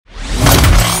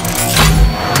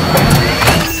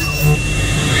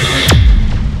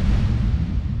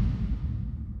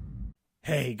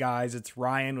Hey guys, it's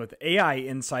Ryan with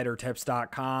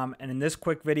AIinsidertips.com, and in this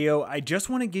quick video, I just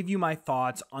want to give you my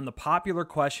thoughts on the popular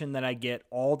question that I get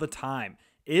all the time.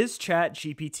 Is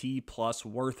ChatGPT Plus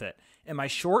worth it? And my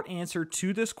short answer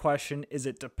to this question is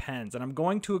it depends, and I'm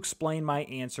going to explain my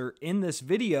answer in this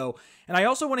video, and I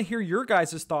also want to hear your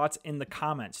guys' thoughts in the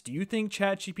comments. Do you think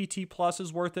ChatGPT Plus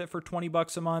is worth it for 20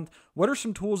 bucks a month? What are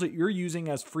some tools that you're using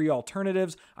as free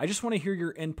alternatives? I just want to hear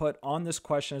your input on this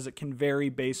question as it can vary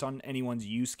based on anyone's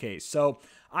use case. So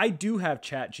I do have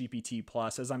ChatGPT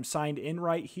Plus as I'm signed in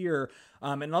right here,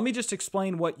 and let me just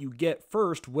explain what you get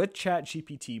first with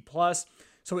ChatGPT Plus.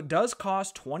 So it does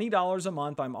cost $20 a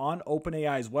month. I'm on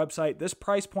OpenAI's website. This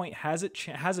price point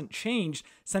hasn't changed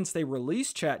since they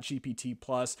released ChatGPT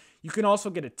Plus. You can also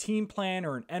get a team plan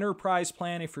or an enterprise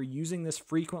plan if you're using this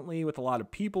frequently with a lot of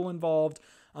people involved.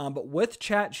 But with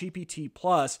ChatGPT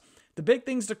Plus, the big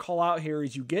things to call out here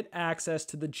is you get access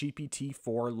to the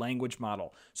GPT-4 language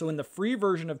model. So in the free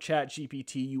version of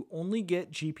ChatGPT, you only get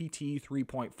GPT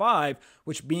 3.5,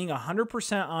 which being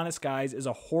 100% honest, guys, is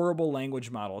a horrible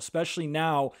language model, especially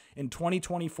now in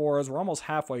 2024, as we're almost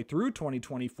halfway through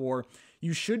 2024.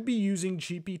 You should be using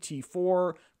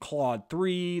GPT-4, Claude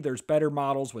 3. There's better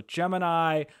models with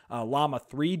Gemini. Llama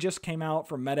 3 just came out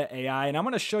from Meta AI. And I'm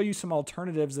going to show you some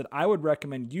alternatives that I would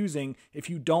recommend using if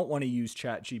you don't want to use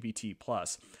ChatGPT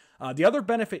Plus. The other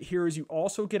benefit here is you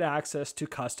also get access to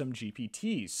custom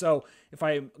GPTs. So if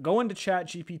I go into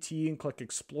ChatGPT and click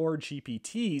Explore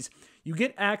GPTs, you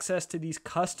get access to these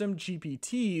custom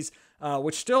GPTs,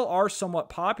 which still are somewhat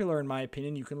popular in my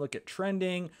opinion. You can look at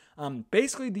trending.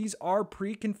 Basically, these are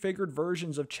pre-configured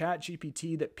versions of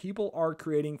ChatGPT that people are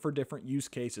creating for different use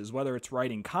cases, whether it's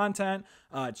writing content,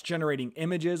 it's generating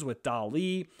images with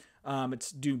DALL-E,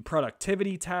 it's doing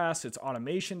productivity tasks, it's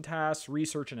automation tasks,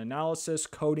 research and analysis,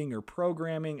 coding or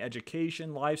programming,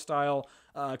 education, lifestyle,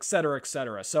 et cetera, et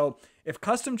cetera. So if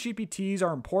custom GPTs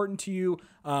are important to you,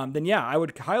 then yeah, I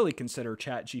would highly consider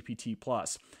ChatGPT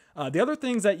Plus. The other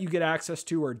things that you get access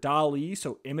to are DALL-E,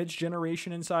 so image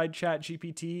generation inside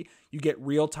ChatGPT. You get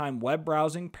real-time web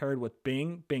browsing paired with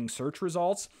Bing search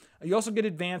results. You also get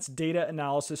advanced data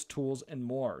analysis tools and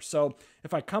more. So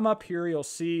if I come up here, you'll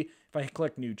see if I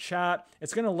click new chat,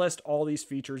 it's going to list all these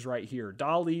features right here.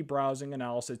 DALL-E, browsing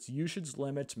analysis, usage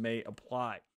limits may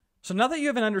apply. So now that you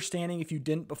have an understanding, if you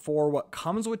didn't before, what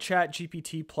comes with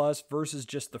ChatGPT Plus versus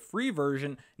just the free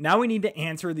version, now we need to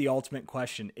answer the ultimate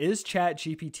question. Is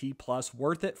ChatGPT Plus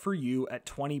worth it for you at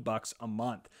 20 bucks a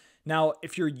month? Now,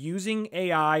 if you're using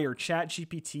AI or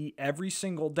ChatGPT every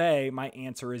single day, my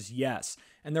answer is yes.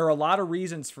 And there are a lot of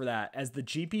reasons for that, as the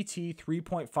GPT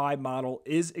 3.5 model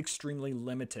is extremely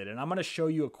limited. And I'm going to show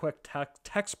you a quick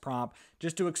text prompt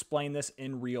just to explain this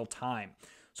in real time.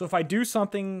 So if I do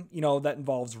something, that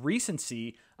involves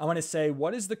recency, I'm going to say,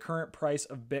 what is the current price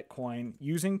of Bitcoin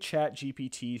using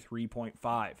ChatGPT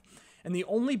 3.5? And the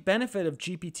only benefit of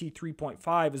GPT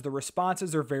 3.5 is the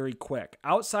responses are very quick.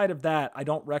 Outside of that, I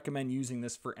don't recommend using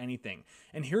this for anything.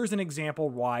 And here's an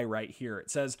example why right here. It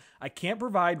says, I can't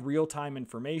provide real-time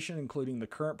information, including the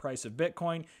current price of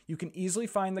Bitcoin. You can easily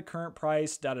find the current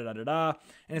price, and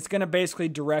it's going to basically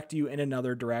direct you in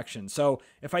another direction. So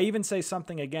if I even say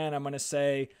something again, I'm going to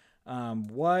say,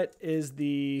 what is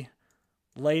the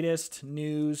latest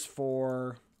news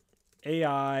for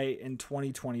AI in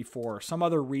 2024, some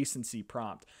other recency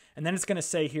prompt. And then it's going to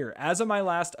say here, as of my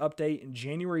last update in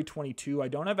January 22, I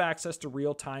don't have access to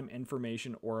real-time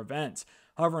information or events.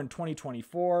 However, in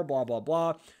 2024, blah, blah,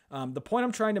 blah. The point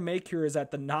I'm trying to make here is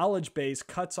that the knowledge base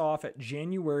cuts off at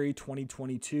January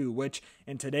 2022, which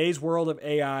in today's world of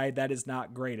AI, that is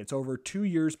not great. It's over 2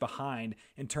 years behind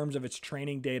in terms of its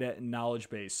training data and knowledge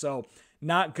base. So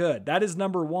not good. That is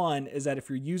number one, is that if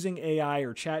you're using AI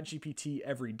or ChatGPT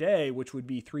every day, which would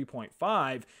be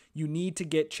 3.5, you need to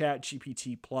get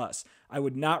ChatGPT Plus. I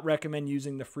would not recommend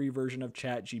using the free version of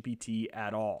ChatGPT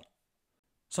at all.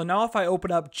 So now if I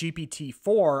open up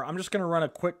GPT-4, I'm just going to run a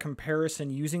quick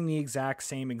comparison using the exact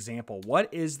same example. What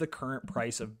is the current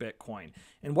price of Bitcoin?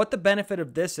 And what the benefit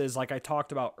of this is, like I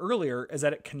talked about earlier, is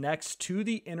that it connects to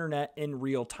the internet in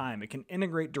real time. It can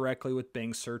integrate directly with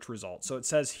Bing search results. So it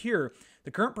says here,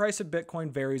 the current price of Bitcoin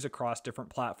varies across different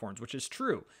platforms, which is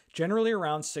true, generally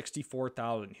around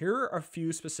 64,000. Here are a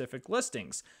few specific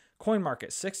listings.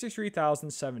 CoinMarket,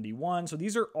 63,071. So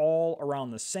these are all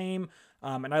around the same.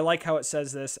 And I like how it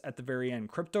says this at the very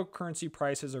end. Cryptocurrency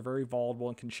prices are very volatile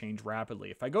and can change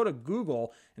rapidly. If I go to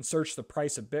Google and search the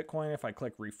price of Bitcoin, if I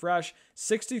click refresh,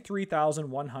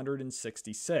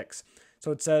 63,166.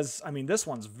 So it says, I mean, this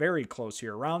one's very close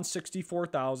here, around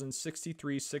 64,000,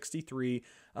 63.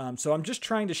 So I'm just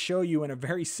trying to show you in a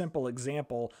very simple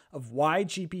example of why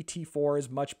GPT-4 is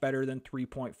much better than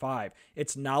 3.5.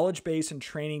 Its knowledge base and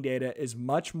training data is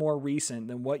much more recent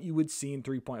than what you would see in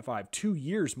 3.5, 2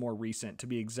 years more recent to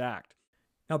be exact.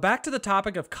 Now back to the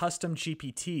topic of custom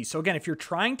GPTs. So again, if you're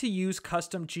trying to use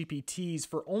custom GPTs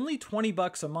for only 20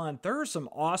 bucks a month, there are some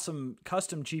awesome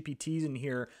custom GPTs in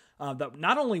here that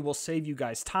not only will save you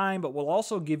guys time, but will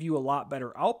also give you a lot better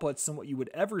outputs than what you would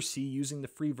ever see using the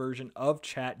free version of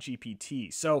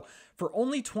ChatGPT. So for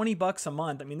only 20 bucks a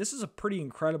month, I mean, this is a pretty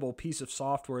incredible piece of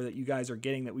software that you guys are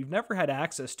getting that we've never had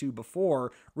access to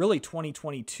before, really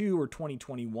 2022 or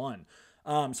 2021.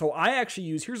 So I actually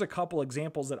use, here's a couple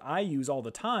examples that I use all the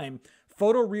time.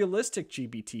 Photorealistic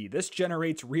GPT. This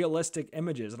generates realistic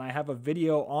images, and I have a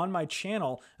video on my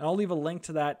channel, and I'll leave a link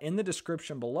to that in the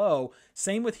description below.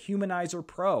 Same with Humanizer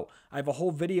Pro. I have a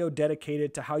whole video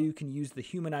dedicated to how you can use the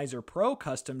Humanizer Pro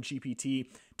custom GPT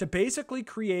to basically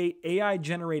create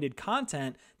AI-generated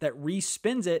content that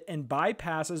respins it and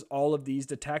bypasses all of these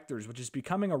detectors, which is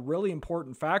becoming a really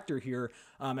important factor here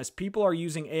as people are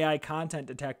using AI content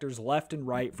detectors left and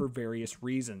right for various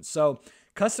reasons. So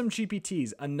custom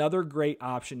GPTs, another great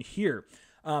option here.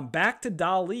 Back to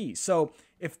DALL-E. So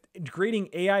if creating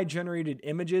AI-generated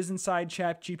images inside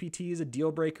ChatGPT is a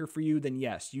deal breaker for you, then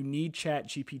yes, you need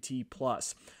ChatGPT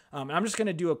Plus. I'm just going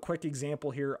to do a quick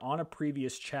example here on a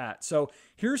previous chat. So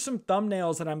here's some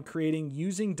thumbnails that I'm creating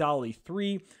using DALL-E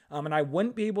 3, and I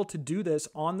wouldn't be able to do this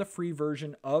on the free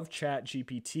version of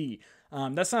ChatGPT.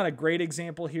 That's not a great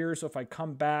example here, so if I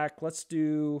come back, let's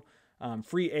do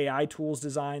free AI tools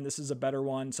design. This is a better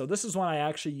one. So this is one I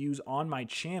actually use on my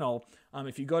channel.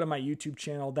 If you go to my YouTube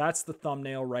channel, that's the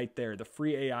thumbnail right there, the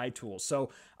free AI tools. So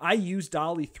I use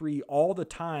DALL-E 3 all the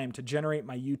time to generate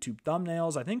my YouTube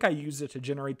thumbnails. I think I use it to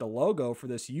generate the logo for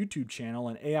this YouTube channel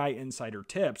and AI Insider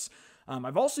Tips.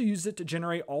 I've also used it to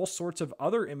generate all sorts of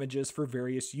other images for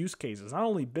various use cases, not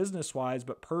only business-wise,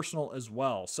 but personal as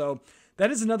well. So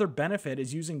that is another benefit,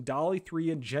 is using DALL-E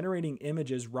 3 and generating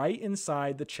images right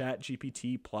inside the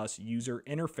ChatGPT Plus user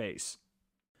interface.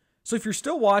 So if you're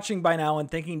still watching by now and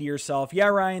thinking to yourself, yeah,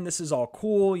 Ryan, this is all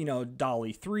cool, you know,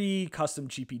 DALL-E 3, custom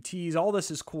GPTs, all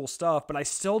this is cool stuff, but I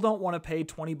still don't want to pay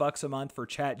 20 bucks a month for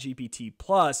ChatGPT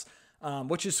Plus,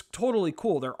 which is totally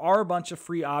cool. There are a bunch of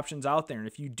free options out there. And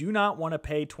if you do not want to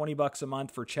pay 20 bucks a month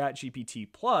for ChatGPT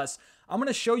Plus, I'm going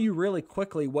to show you really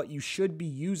quickly what you should be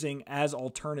using as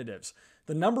alternatives.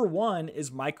 The number one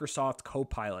is Microsoft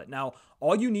Copilot. Now,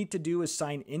 all you need to do is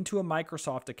sign into a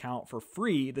Microsoft account for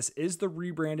free. This is the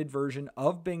rebranded version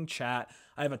of Bing Chat.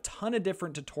 I have a ton of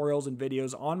different tutorials and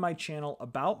videos on my channel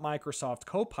about Microsoft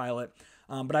Copilot,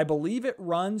 but I believe it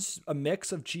runs a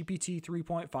mix of GPT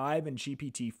 3.5 and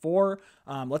GPT-4.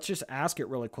 Let's just ask it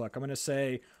really quick. I'm going to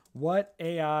say, what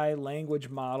AI language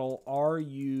model are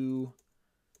you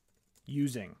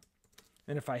using?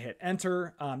 And if I hit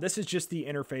enter, this is just the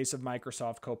interface of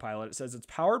Microsoft Copilot. It says it's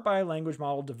powered by a language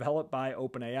model developed by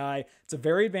OpenAI. It's a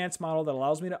very advanced model that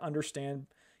allows me to understand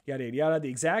yada, yada, yada, the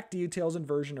exact details and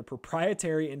version of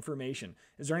proprietary information.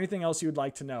 Is there anything else you would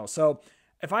like to know? So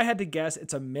if I had to guess,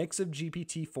 it's a mix of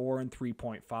GPT-4 and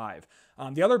 3.5.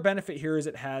 The other benefit here is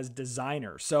it has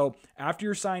Designer. So after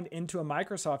you're signed into a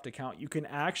Microsoft account, you can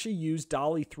actually use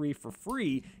DALL-E 3 for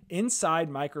free inside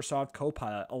Microsoft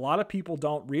Copilot. A lot of people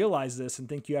don't realize this and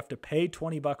think you have to pay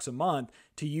 20 bucks a month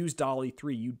to use DALL-E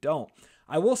 3. You don't.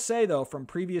 I will say, though, from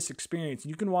previous experience,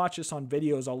 you can watch this on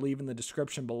videos I'll leave in the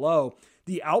description below,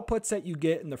 the outputs that you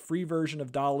get in the free version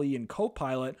of DALL-E and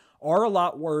Copilot are a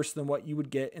lot worse than what you would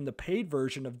get in the paid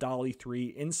version of DALL-E 3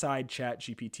 inside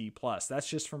ChatGPT Plus. That's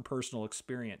just from personal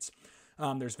experience.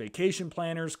 There's vacation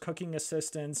planners, cooking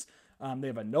assistants. They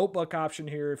have a notebook option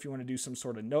here if you want to do some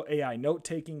sort of AI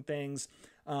note-taking things.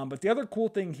 But the other cool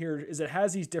thing here is it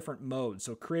has these different modes.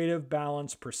 So creative,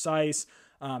 balanced, precise.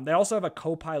 They also have a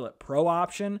Copilot Pro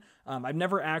option. I've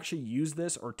never actually used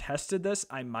this or tested this.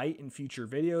 I might in future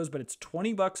videos, but it's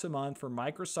 20 bucks a month for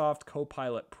Microsoft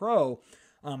Copilot Pro.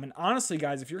 And honestly,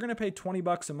 guys, if you're going to pay 20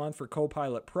 bucks a month for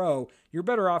Copilot Pro, you're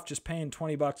better off just paying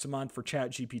 20 bucks a month for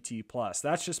ChatGPT Plus.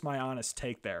 That's just my honest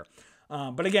take there.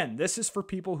 But again, this is for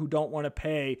people who don't want to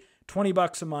pay 20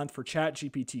 bucks a month for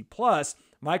ChatGPT Plus.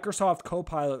 Microsoft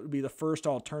Copilot would be the first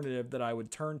alternative that I would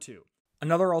turn to.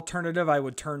 Another alternative I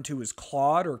would turn to is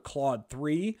Claude or Claude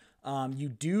 3. you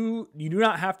do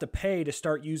not have to pay to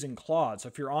start using Claude. So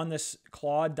if you're on this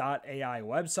Claude.ai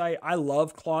website, I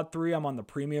love Claude 3. I'm on the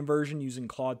premium version using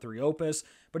Claude 3 Opus.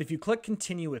 But if you click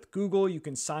continue with Google, you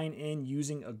can sign in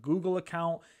using a Google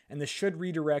account, and this should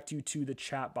redirect you to the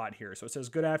chatbot here. So it says,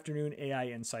 good afternoon, AI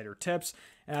Insider Tips.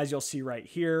 And as you'll see right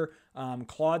here,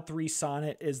 Claude 3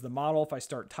 Sonnet is the model. If I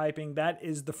start typing, that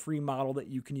is the free model that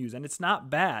you can use. And it's not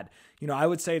bad. I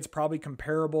would say it's probably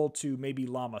comparable to maybe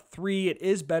Llama 3. It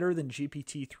is better than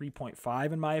GPT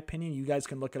 3.5 in my opinion. You guys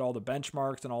can look at all the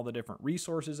benchmarks and all the different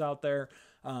resources out there.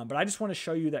 But I just want to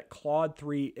show you that Claude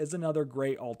 3 is another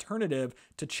great alternative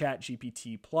to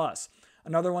ChatGPT Plus.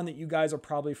 Another one that you guys are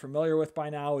probably familiar with by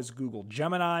now is Google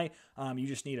Gemini. You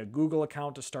just need a Google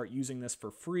account to start using this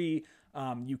for free.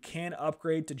 You can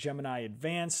upgrade to Gemini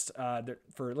Advanced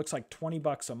for it looks like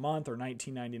 $20 a month or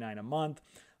 $19.99 a month.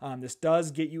 This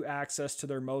does get you access to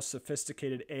their most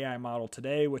sophisticated AI model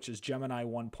today, which is Gemini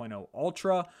 1.0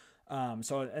 Ultra. And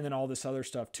then all this other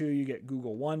stuff too. You get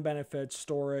Google One benefits,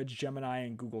 storage, Gemini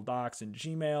and Google Docs and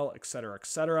Gmail, etc.,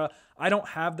 etc. I don't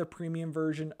have the premium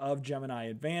version of Gemini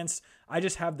Advanced. I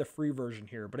just have the free version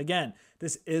here. But again,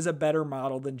 this is a better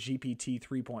model than GPT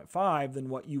 3.5 than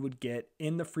what you would get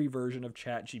in the free version of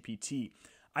ChatGPT.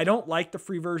 I don't like the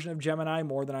free version of Gemini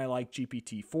more than I like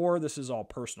GPT-4. This is all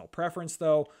personal preference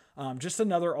though. Just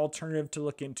another alternative to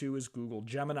look into is Google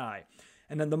Gemini.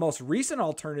 And then the most recent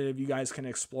alternative you guys can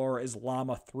explore is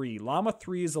Llama 3. Llama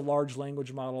 3 is a large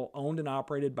language model owned and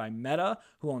operated by Meta,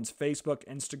 who owns Facebook,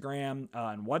 Instagram,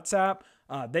 and WhatsApp.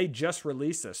 They just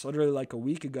released this literally like a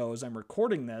week ago as I'm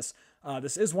recording this.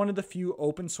 This is one of the few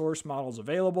open source models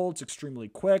available. It's extremely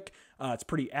quick. It's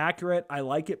pretty accurate. I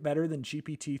like it better than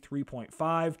GPT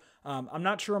 3.5. I'm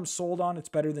not sure I'm sold on it's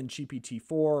better than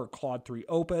GPT-4 or Claude 3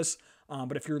 Opus.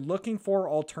 But if you're looking for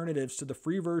alternatives to the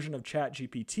free version of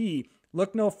ChatGPT,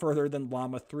 look no further than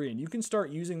Llama 3, and you can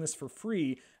start using this for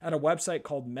free at a website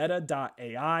called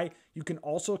meta.ai. You can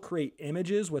also create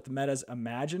images with Meta's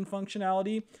Imagine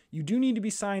functionality. You do need to be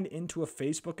signed into a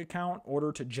Facebook account in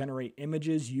order to generate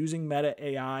images using Meta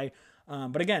AI.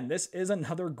 But again, this is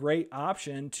another great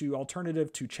option to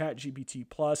alternative to ChatGPT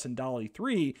Plus and DALL-E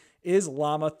 3 is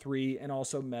Llama 3 and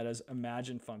also Meta's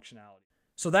Imagine functionality.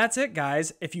 So that's it,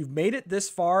 guys. If you've made it this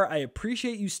far, I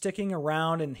appreciate you sticking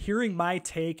around and hearing my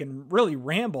take and really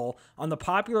ramble on the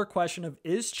popular question of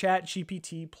is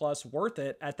ChatGPT Plus worth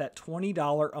it at that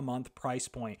 $20 a month price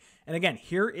point? And again,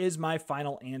 here is my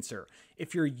final answer.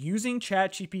 If you're using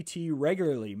ChatGPT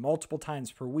regularly, multiple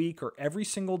times per week or every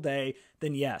single day,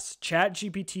 then yes,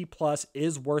 ChatGPT Plus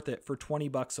is worth it for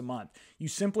 $20 a month. You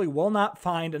simply will not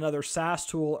find another SaaS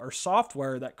tool or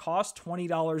software that costs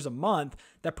 $20 a month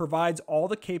that provides all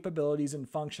the capabilities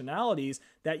and functionalities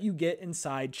that you get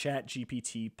inside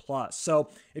ChatGPT Plus. So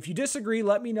if you disagree,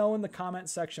 let me know in the comment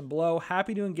section below.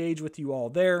 Happy to engage with you all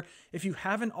there. If you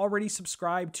haven't already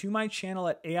subscribed to my channel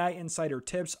at AI Insider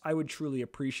Tips, I would truly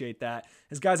appreciate that.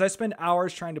 As guys, I spend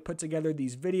hours trying to put together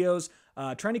these videos,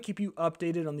 trying to keep you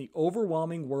updated on the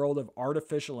overwhelming world of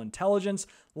artificial intelligence.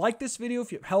 Like this video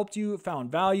if it helped you,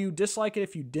 found value. Dislike it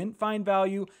if you didn't find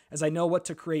value, as I know what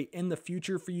to create in the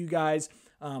future for you guys.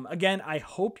 Again, I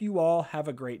hope you all have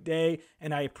a great day,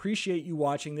 and I appreciate you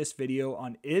watching this video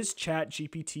on is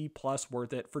ChatGPT Plus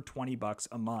worth it for $20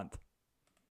 a month?